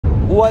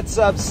What's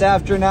up,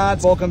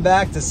 Saftronauts? Welcome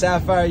back to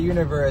Sapphire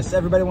Universe.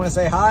 Everybody want to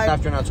say hi?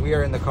 Saftronauts, we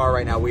are in the car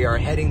right now. We are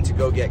heading to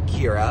go get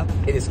Kira.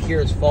 It is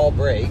Kira's fall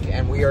break,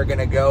 and we are going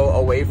to go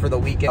away for the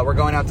weekend. We're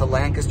going out to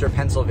Lancaster,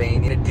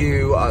 Pennsylvania to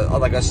do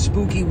like a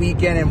spooky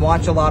weekend and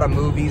watch a lot of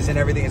movies and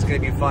everything. It's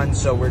going to be fun,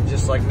 so we're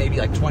just like maybe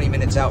like 20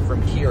 minutes out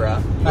from Kira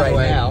right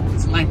now.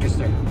 It's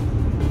Lancaster.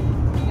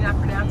 You're not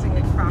pronouncing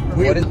it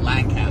properly. What is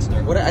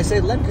Lancaster? What did I say?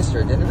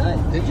 Lancaster, didn't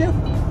I? Did you?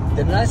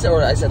 Didn't I say,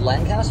 or I said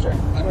Lancaster?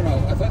 I don't know.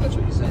 I thought that's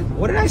what you said.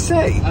 What did I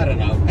say? I don't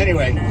know.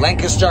 Anyway.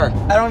 Lancaster.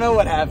 I don't know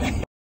what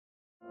happened.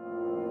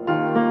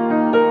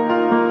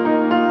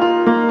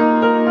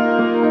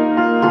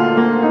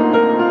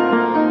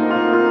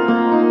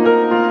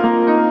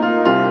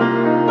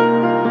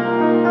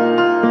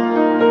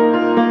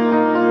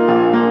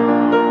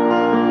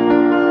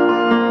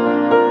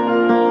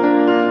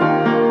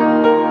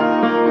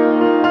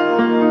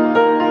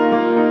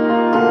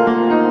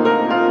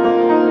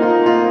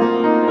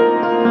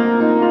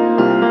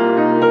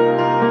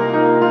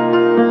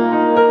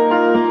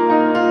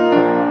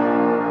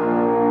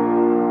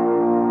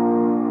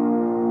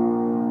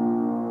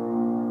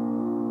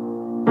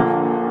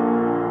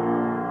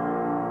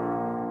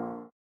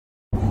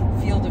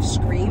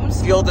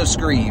 Field of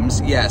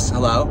Screams, yes.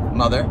 Hello,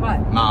 mother?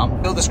 What?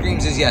 Mom. Field of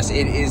Screams is, yes,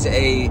 it is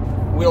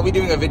we'll be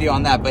doing a video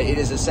on that, but it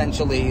is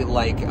essentially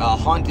like a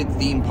haunted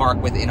theme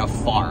park within a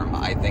farm,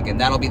 I think,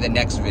 and that'll be the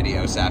next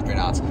video,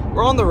 Saftronauts.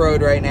 We're on the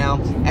road right now,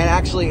 and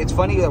actually, it's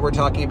funny that we're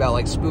talking about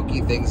like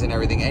spooky things and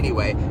everything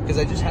anyway, because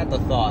I just had the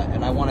thought,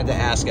 and I wanted to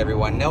ask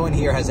everyone, no one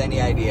here has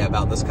any idea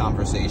about this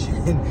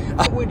conversation.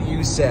 What would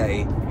you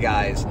say,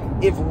 guys,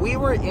 if we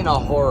were in a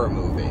horror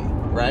movie,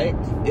 right?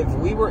 If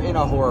we were in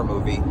a horror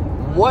movie,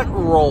 what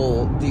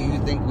role do you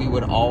think we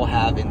would all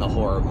have in the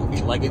horror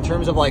movie? Like in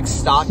terms of like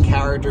stock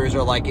characters,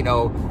 or like, you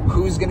know,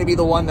 who's going to be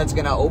the one that's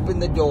going to open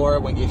the door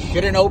when you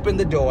shouldn't open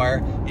the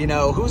door? You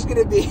know, who's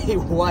going to be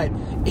what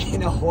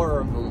in a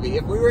horror movie?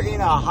 If we were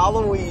in a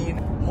Halloween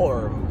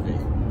horror movie.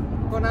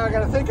 Well, now I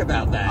got to think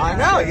about that. I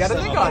know, you got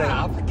to think on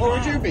it. What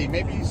would you be?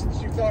 Maybe you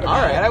thought about it.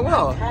 All right, I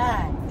will.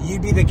 Cat.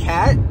 You'd be the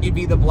cat. You'd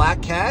be the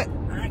black cat.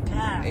 I'm a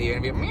cat. And you're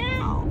going to be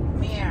meow.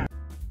 Meow.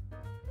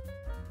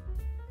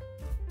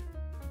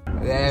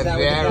 Yeah,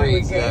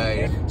 very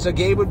good. So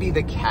Gabe would be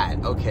the cat.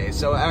 Okay,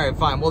 so all right,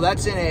 fine. Well,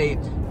 that's in a,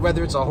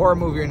 whether it's a horror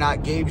movie or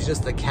not, Gabe's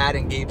just the cat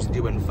and Gabe's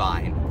doing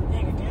fine.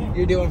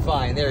 You're doing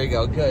fine. There you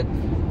go. Good.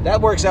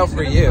 That works out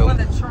for you. The one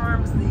that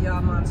charms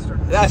the monster.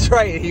 That's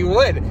right. He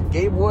would.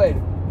 Gabe would.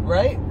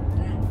 Right?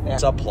 Yeah.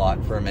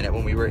 Subplot for a minute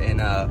when we were in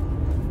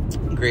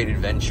Great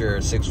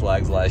Adventure, Six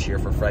Flags last year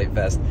for Fright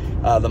Fest.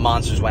 The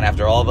monsters went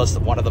after all of us.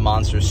 One of the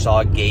monsters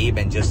saw Gabe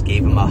and just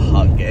gave him a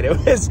hug. And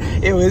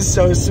it was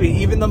so sweet.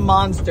 Even the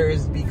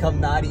monsters become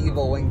not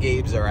evil when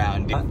Gabe's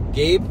around.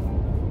 Gabe?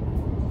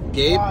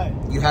 Gabe?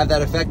 What? You have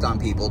that effect on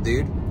people,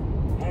 dude.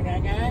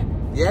 Okay.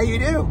 Yeah, you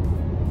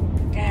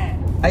do. Cat.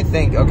 I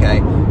think,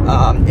 okay,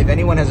 if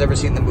anyone has ever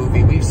seen the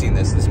movie, we've seen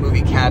this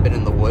movie Cabin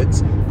in the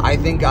Woods. I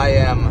think I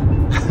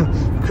am,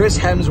 Chris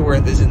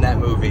Hemsworth is in that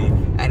movie,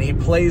 and he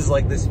plays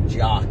like this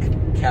jock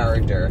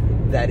character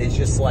that is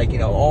just like, you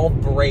know, all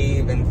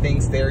brave and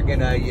thinks they're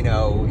gonna, you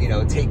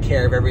know, take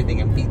care of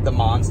everything and beat the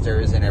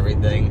monsters and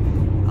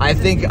everything. I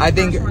think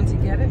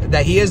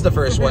that he is the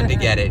first one to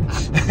get it.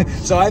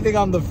 So I think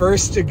I'm the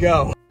first to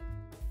go.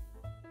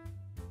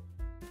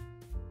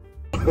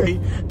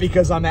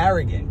 Because I'm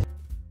arrogant.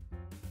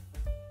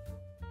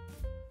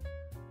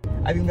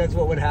 I think that's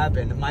what would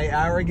happen. My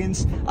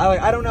arrogance,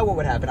 I don't know what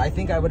would happen. I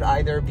think I would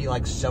either be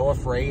like so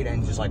afraid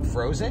and just like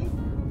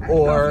frozen,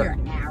 or you're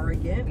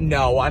arrogant.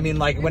 No, I mean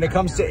like when it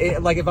comes to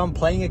it, like if I'm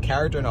playing a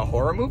character in a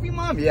horror movie,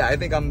 Mom, yeah, I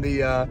think I'm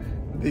the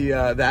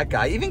that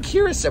guy. Even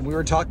Kira said we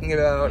were talking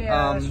about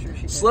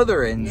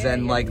Slytherins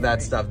and like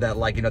that stuff, that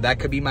like, you know, that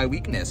could be my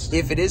weakness.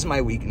 If it is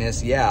my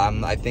weakness, yeah,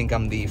 I think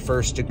I'm the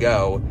first to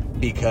go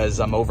because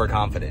I'm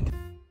overconfident.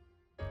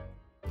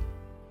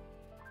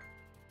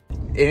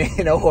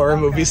 In a horror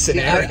movie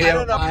scenario. I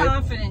don't know.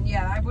 Confident,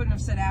 yeah. I wouldn't have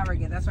said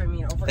arrogant. That's what I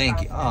mean.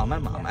 Thank you. Oh, my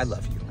mom. Yes. I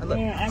love you. I love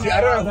you. See, I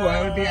don't know who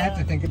I would be. I have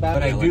to think about it.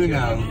 But I do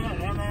know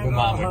who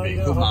Mom would be.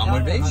 Who Mom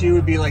would be? She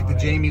would be like the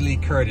Jamie Lee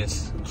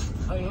Curtis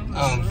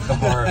of the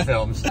horror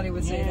films. I thought he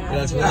would say that.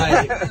 That's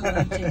right. I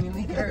love Jamie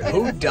Lee Curtis.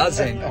 Who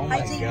doesn't? Oh my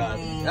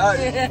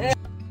God.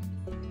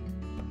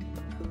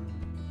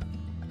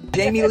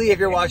 Jamie Lee, if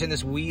you're watching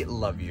this, we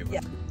love you.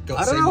 Yeah.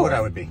 I don't know what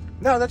I would be.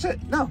 No, that's it.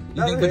 No.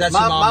 You think that's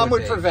Mom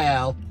would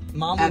prevail.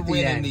 Mom would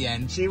win in the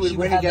end. She would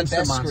win against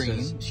the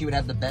monsters. She would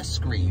have the best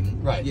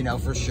scream, right? You know,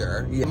 for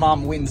sure. Yeah.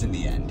 Mom wins in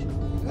the end.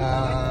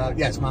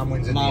 Yes, Mom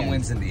wins in the end. Mom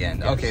wins in the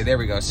end. Yes. Okay, there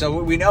we go.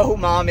 So we know who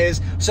Mom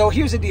is. So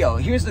here's the deal.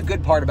 Here's the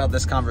good part about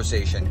this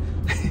conversation.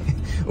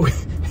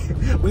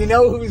 We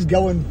know who's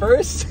going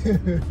first.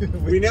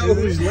 We know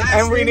who's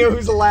lasting. And we know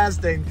who's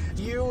lasting.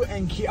 You you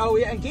and oh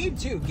yeah, and Gabe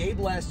too. Gabe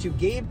last 2.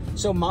 Gabe.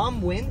 So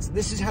mom wins.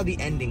 This is how the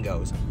ending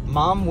goes.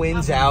 Mom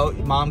wins out.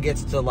 Mom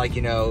gets to like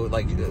you know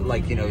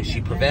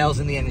she prevails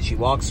in the end and she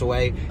walks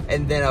away.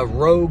 And then a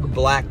rogue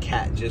black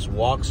cat just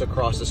walks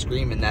across the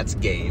screen and that's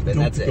Gabe and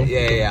that's it.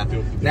 Yeah.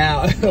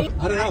 Now I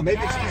don't know.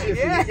 Maybe it's easier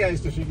for you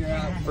guys to figure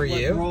out for what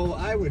you role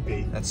I would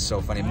be. That's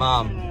so funny,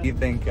 Mom. You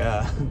think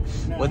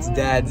what's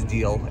Dad's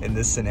deal in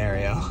this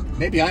scenario?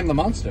 Maybe I'm the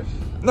monster.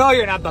 No,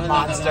 you're not the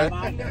monster. You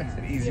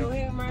know who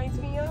he reminds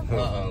me of?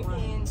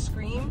 In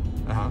Scream.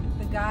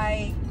 The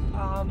guy.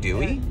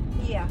 Dewey?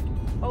 Yeah.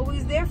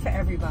 Always there for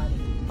everybody.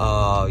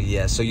 Oh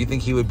yeah. So you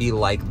think he would be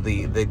like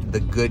the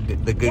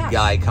good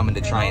guy coming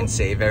to try and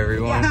save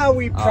everyone? How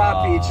we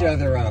prop each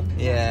other up.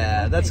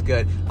 Yeah, that's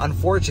good.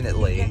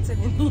 Unfortunately,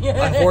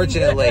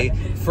 Unfortunately,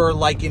 for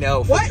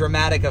for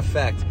dramatic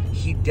effect,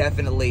 he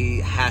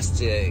definitely has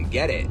to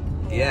get it.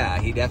 Yeah,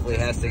 he definitely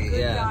has to.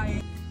 Yeah.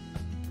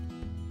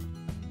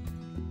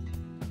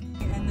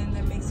 And then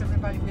that makes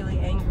everybody really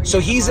angry. So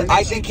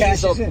I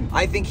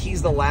think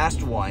he's the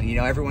last one. You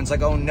know, everyone's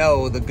like, oh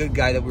no, the good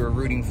guy that we were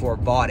rooting for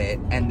bought it,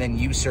 and then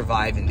you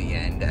survive in the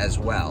end as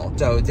well.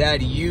 So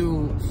Dad,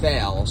 you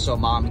fail, so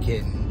Mom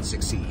can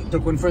succeed.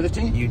 Took one for the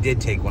team. You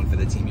did take one for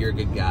the team. You're a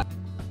good guy.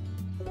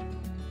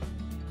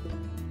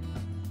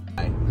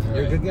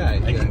 You're a good guy.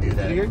 I can do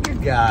that. You're a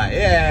good guy.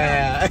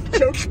 Yeah.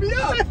 Chokes me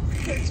up.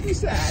 Makes me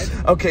sad.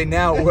 Okay,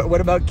 now what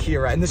about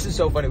Kira? And this is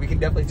so funny. We can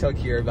definitely tell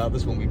Kira about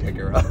this when we pick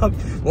her up.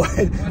 What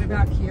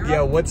about Kira?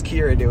 Yeah, what's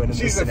Kira doing in this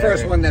She's the scenario?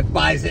 first one that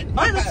buys it.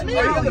 Minus me.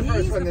 You're the He's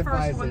first one the that first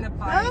buys one it. that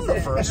buys I'm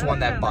the first one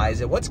that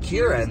buys it. What's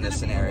Kira in this The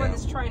scenario? one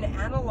that's trying to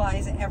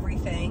analyze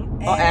everything.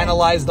 And,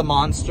 Analyze the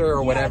monster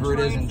or whatever it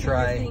is and figure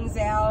try. things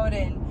out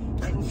and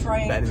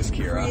try That and is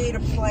Kira. create a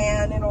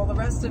plan and all the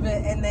rest of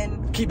it, and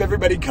then Keep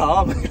everybody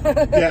calm.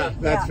 Yeah,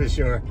 that's for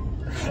sure.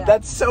 Yeah.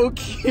 That's so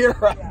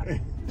Kira. Yeah.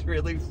 It's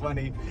really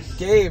funny.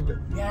 Gabe,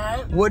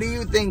 Yeah. what do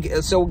you think?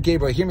 So,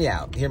 Gabriel, hear me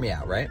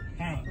out, right?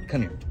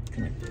 Come here.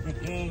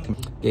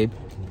 Gabe.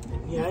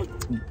 Yeah.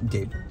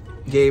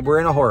 Gabe, we're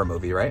in a horror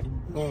movie, right?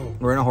 Mm.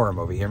 We're in a horror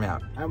movie. Hear me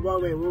out.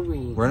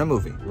 Movie. We're in a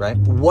movie, right?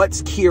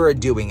 What's Kira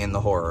doing in the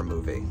horror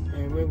movie?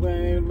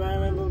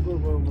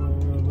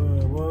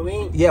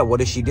 Yeah,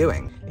 what is she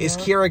doing? Is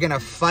Kira gonna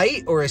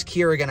fight or is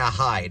Kira gonna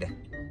hide?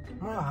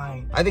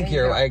 I think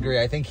Kira, I agree.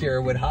 I think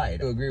Kira would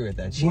hide. I agree with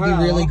that. She'd be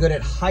really good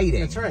at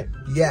hiding. That's right.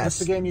 Yes. That's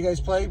the game you guys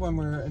play when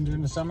we're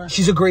during the summer?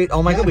 She's a great,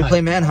 oh my God, we Manhunt.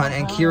 play Manhunt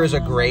and Kira's a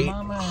great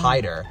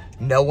hider.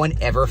 No one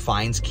ever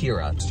finds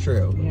Kira. It's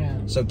true. Yeah.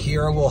 So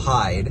Kira will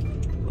hide.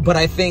 But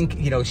I think,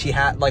 we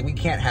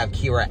can't have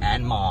Kira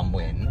and Mom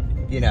win.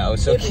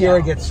 So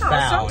Kira gets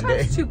found.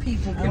 Sometimes 2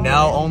 people can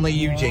No, win. only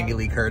you, Jamie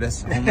Lee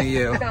Curtis. Only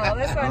you. No,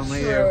 that's not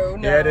Only true. you.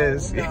 No, Yeah, it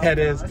is. No, Yeah, it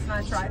is. That's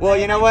not true. Well,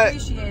 you know what? I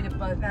appreciate it,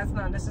 but that's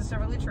not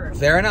necessarily true.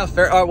 Fair enough.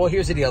 All right, well,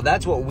 here's the deal.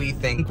 That's what we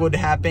think would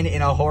happen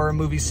in a horror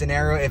movie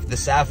scenario if the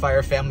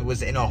Sapphire family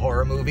was in a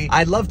horror movie.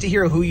 I'd love to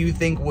hear who you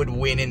think would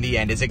win in the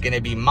end. Is it going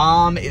to be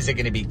Mom? Is it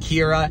going to be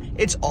Kira?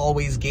 It's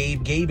always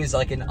Gabe. Gabe is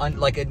like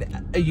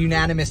a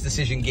unanimous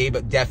decision. Gabe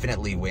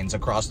definitely wins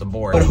across the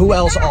board. But who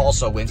else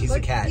also wins? He's the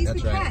cat. He's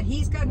That's the right. cat.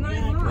 He's got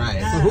 9 lives. Right.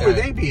 So who would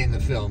they be in the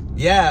film?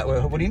 Yeah.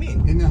 What do you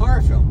mean? In the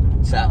horror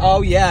film?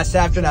 Oh yeah,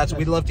 Saftronauts.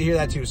 We'd love to hear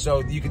that too.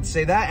 So you could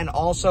say that, and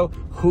also,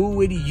 who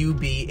would you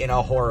be in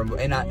a horror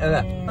movie?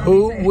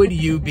 Who would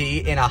you be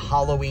in a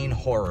Halloween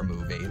horror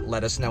movie?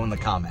 Let us know in the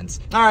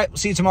comments. All right, we'll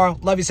see you tomorrow.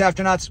 Love you,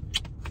 Saftronauts.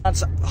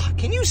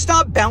 Can you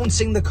stop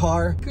bouncing the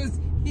car? Because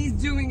he's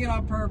doing it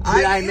on purpose.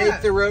 Did I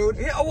make the road?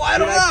 Yeah, oh, I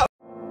don't know.